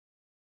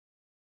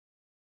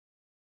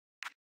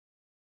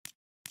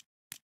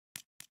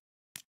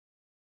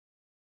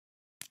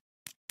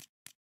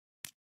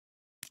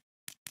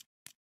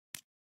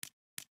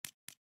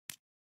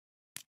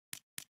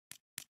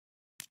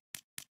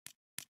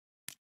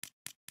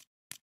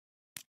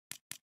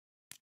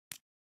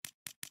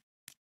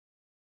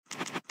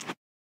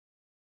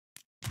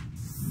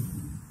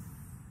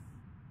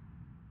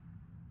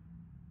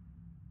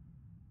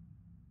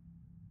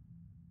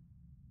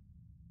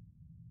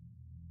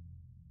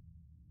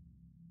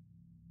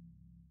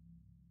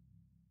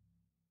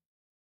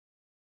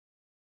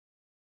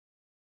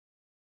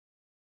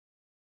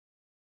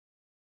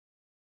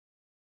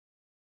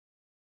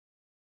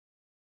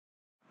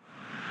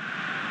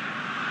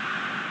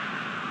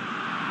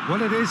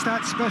Well, it is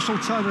that special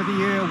time of the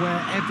year where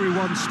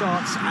everyone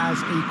starts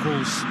as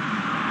equals.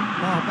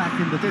 Far back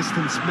in the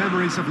distance,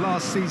 memories of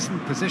last season,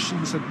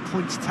 positions and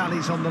points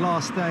tallies on the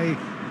last day,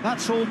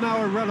 that's all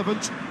now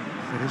irrelevant.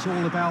 It is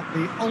all about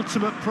the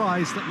ultimate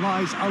prize that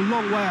lies a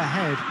long way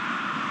ahead.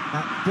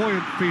 That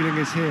buoyant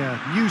feeling is here.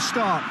 New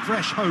start,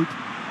 fresh hope.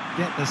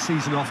 Get the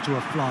season off to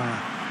a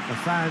flyer. The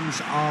fans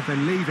are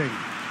believing.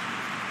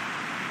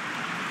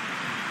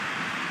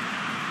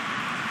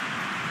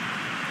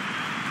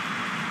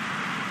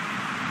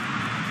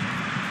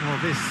 Well,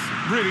 this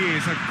really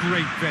is a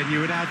great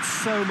venue. It adds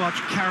so much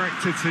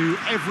character to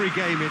every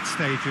game it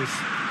stages.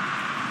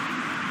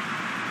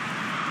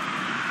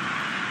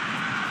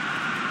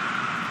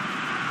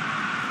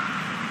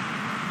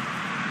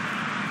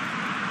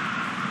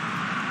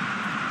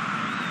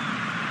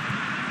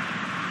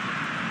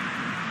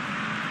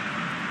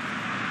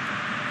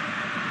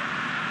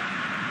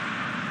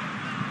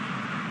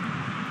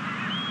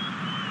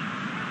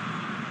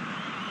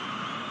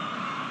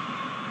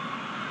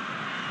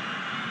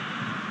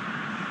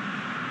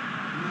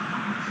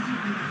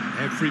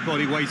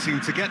 Everybody waiting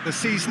to get the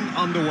season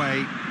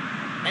underway.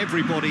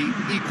 Everybody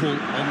equal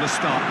on the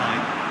start line.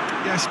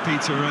 Yes,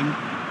 Peter, and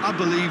I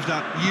believe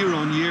that year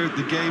on year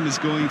the game is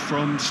going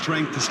from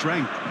strength to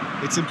strength.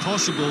 It's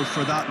impossible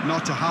for that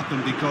not to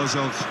happen because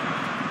of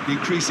the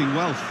increasing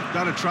wealth.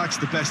 That attracts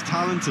the best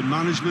talent and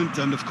management,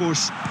 and of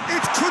course...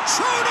 It's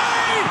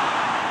Cutrone!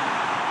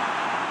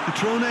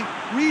 Cutrone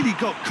really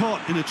got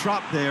caught in a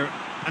trap there,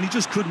 and he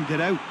just couldn't get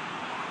out.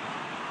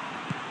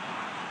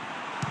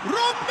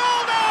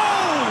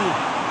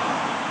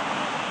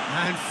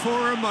 And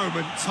for a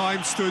moment,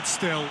 time stood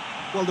still.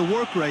 Well, the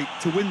work rate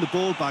to win the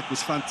ball back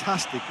was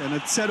fantastic, and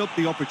it set up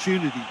the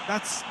opportunity.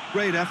 That's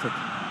great effort.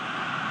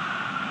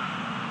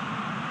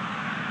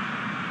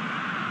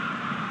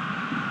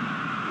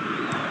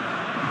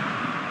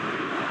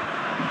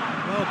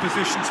 Well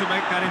positioned to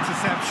make that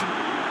interception.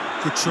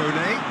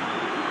 Cutrone.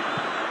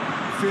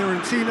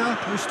 Fiorentina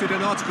posted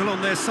an article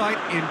on their site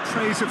in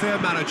praise of their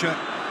manager.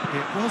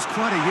 It was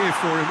quite a year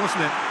for him,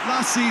 wasn't it?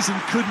 Last season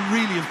couldn't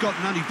really have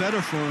gotten any better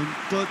for him,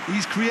 but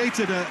he's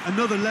created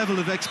another level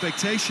of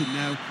expectation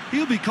now.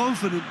 He'll be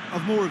confident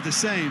of more of the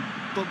same,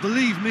 but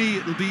believe me,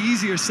 it'll be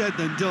easier said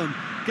than done.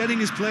 Getting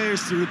his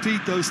players to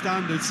repeat those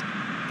standards,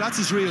 that's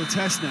his real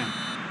test now.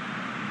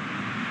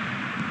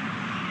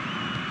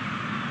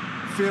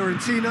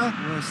 Fiorentina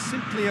were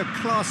simply a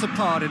class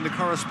apart in the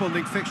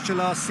corresponding fixture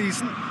last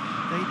season.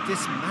 They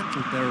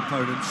dismantled their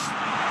opponents.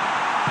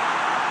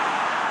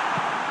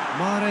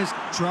 Mahrez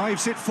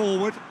drives it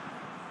forward.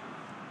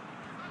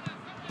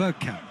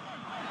 Bergkamp.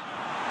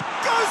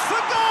 Goes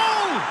for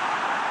goal!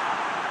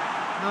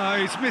 No,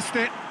 he's missed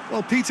it.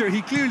 Well, Peter,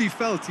 he clearly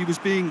felt he was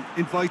being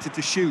invited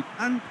to shoot,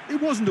 and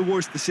it wasn't the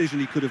worst decision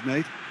he could have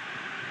made.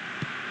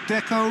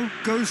 Deco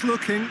goes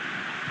looking.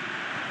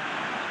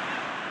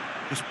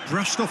 Just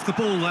brushed off the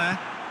ball there.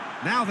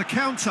 Now the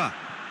counter.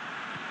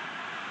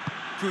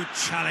 Good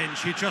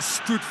challenge, he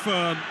just stood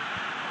firm.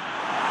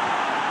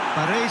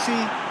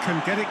 Baresi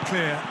can get it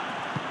clear.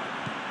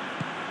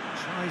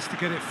 Tries to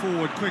get it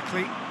forward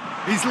quickly.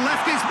 He's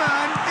left his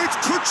man. It's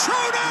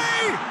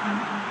Cutrone!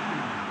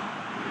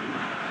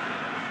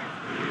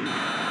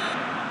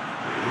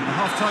 And the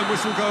half-time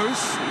whistle goes.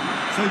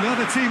 So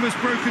another team has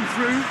broken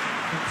through.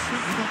 But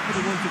certainly not for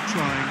the want of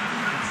trying.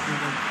 It's been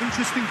an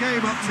interesting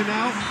game up to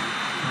now.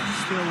 But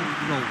still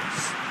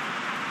goals.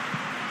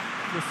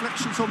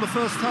 Reflections on the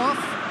first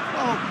half?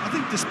 Well, I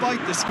think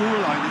despite the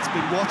scoreline, it's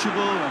been watchable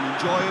and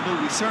enjoyable.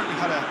 We certainly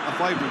had a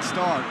vibrant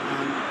start,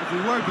 and if we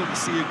were going to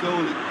see a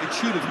goal, it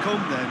should have come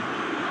then.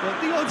 But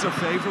the odds are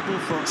favourable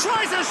for...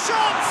 Tries a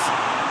shot!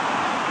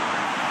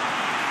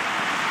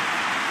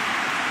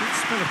 Good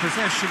spell of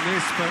possession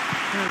this, but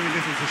very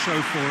little to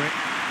show for it.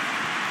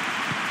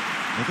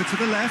 Over to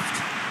the left.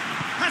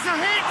 Has a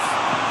hit!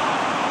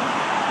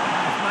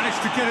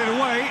 Managed to get it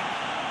away.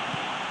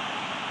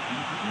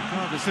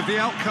 Regardless of the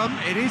outcome,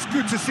 it is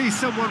good to see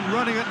someone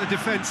running at the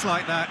defence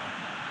like that.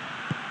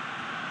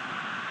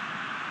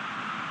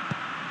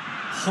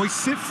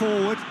 Hoists it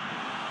forward.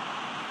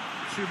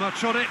 Too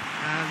much on it,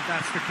 and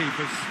that's the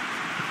keeper's.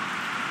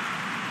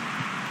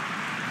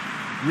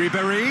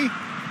 Ribéry.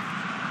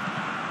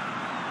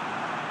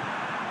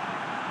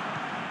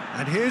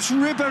 And here's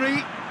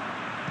Ribéry.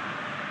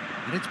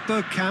 And it's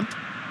Bergkamp.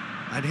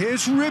 And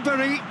here's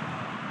Ribéry.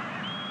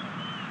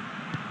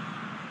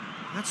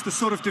 That's the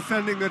sort of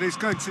defending that is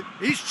going to...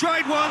 He's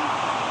tried one!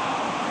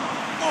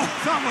 Oh,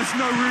 that was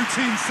no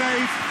routine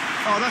save.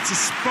 Oh, that's a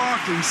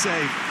sparkling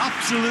save.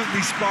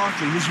 Absolutely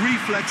sparkling. His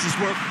reflexes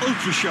were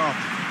ultra-sharp.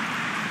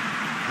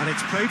 And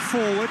it's played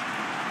forward.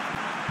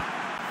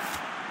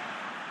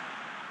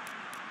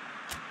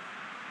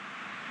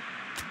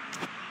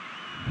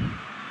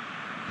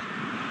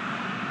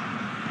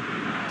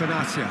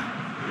 Benatia.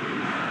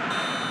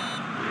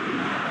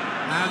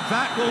 And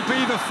that will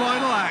be the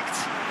final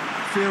act.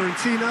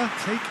 Fiorentina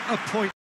take a point.